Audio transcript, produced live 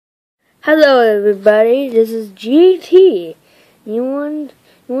Hello everybody, this is GT. You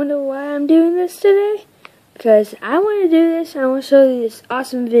wonder why I'm doing this today? Because I want to do this and I want to show you this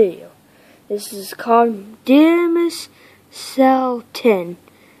awesome video. This is called Ms Shelton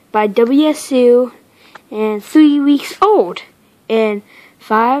by WSU and 3 weeks old and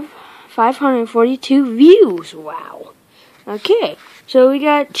 542 views. Wow. Okay, so we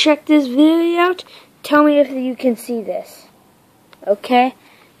gotta check this video out. Tell me if you can see this. Okay?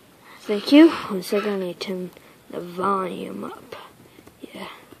 Thank you. 1 second, I need to turn the volume up. Yeah.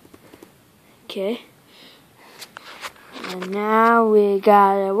 Okay. And now we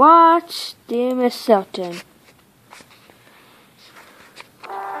gotta watch Ms Shelton.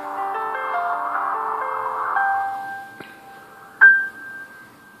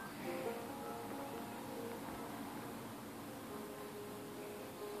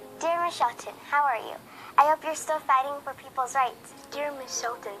 Dear Ms Shelton, how are you? I hope you're still fighting for people's rights. Dear Ms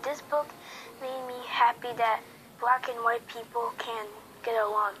Shelton, this book made me happy that black and white people can get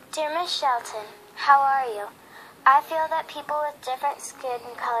along. Dear Ms Shelton, how are you? I feel that people with different skin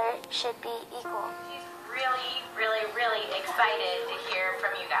color should be equal. She's really excited to hear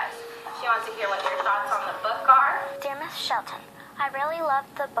from you guys. She wants to hear what your thoughts on the book are. Dear Ms Shelton, I really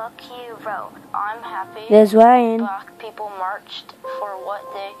loved the book you wrote. I'm happy There's Ryan. black people marched for what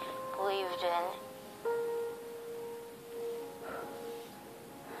they believed in.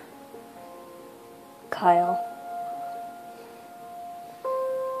 Kyle.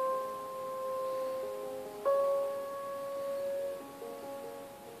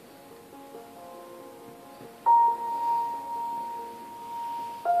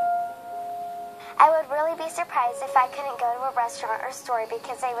 I would really be surprised if I couldn't go to a restaurant or store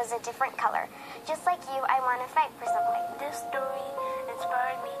because I was a different color. Just like you, I want to fight for something. This story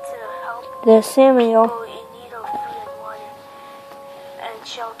inspired me to help There's Samuel. people in need of food and water and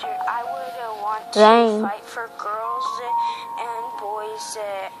shelter. I would want to Dang. fight for girls and boys.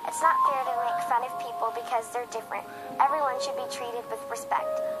 It's not fair to make fun of people because they're different. Everyone should be treated with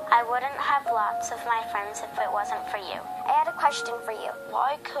respect. I wouldn't have lots of my friends if it wasn't for you. I had a question for you.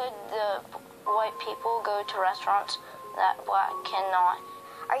 Why could the white people go to restaurants that black cannot?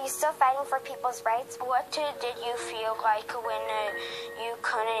 Are you still fighting for people's rights? What did you feel like when you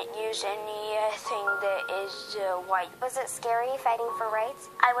couldn't use anything that is white? Was it scary fighting for rights?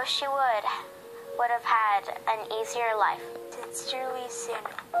 I wish you would have had an easier life. Sincerely, Samuel.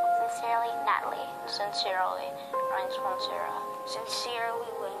 Sincerely, Natalie. Sincerely, Ryan Sponsera. Sincerely,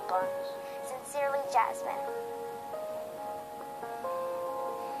 Wayne Barnes. Sincerely, Jasmine.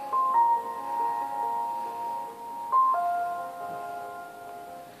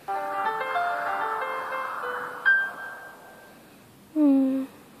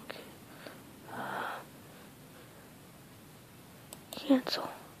 Cancel.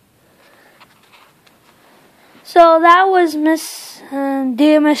 So that was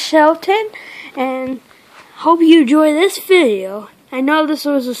dear Ms Shelton, and hope you enjoy this video. I know this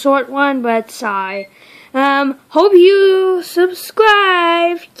was a short one, but sorry. Hope you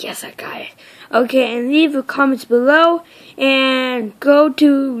subscribe. Yes, I got it. Okay, and leave the comments below, and go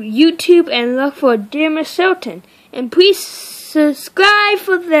to YouTube and look for dear Ms Shelton, and please subscribe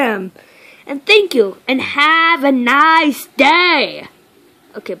for them. And thank you, and have a nice day.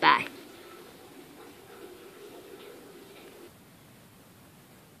 Okay, bye.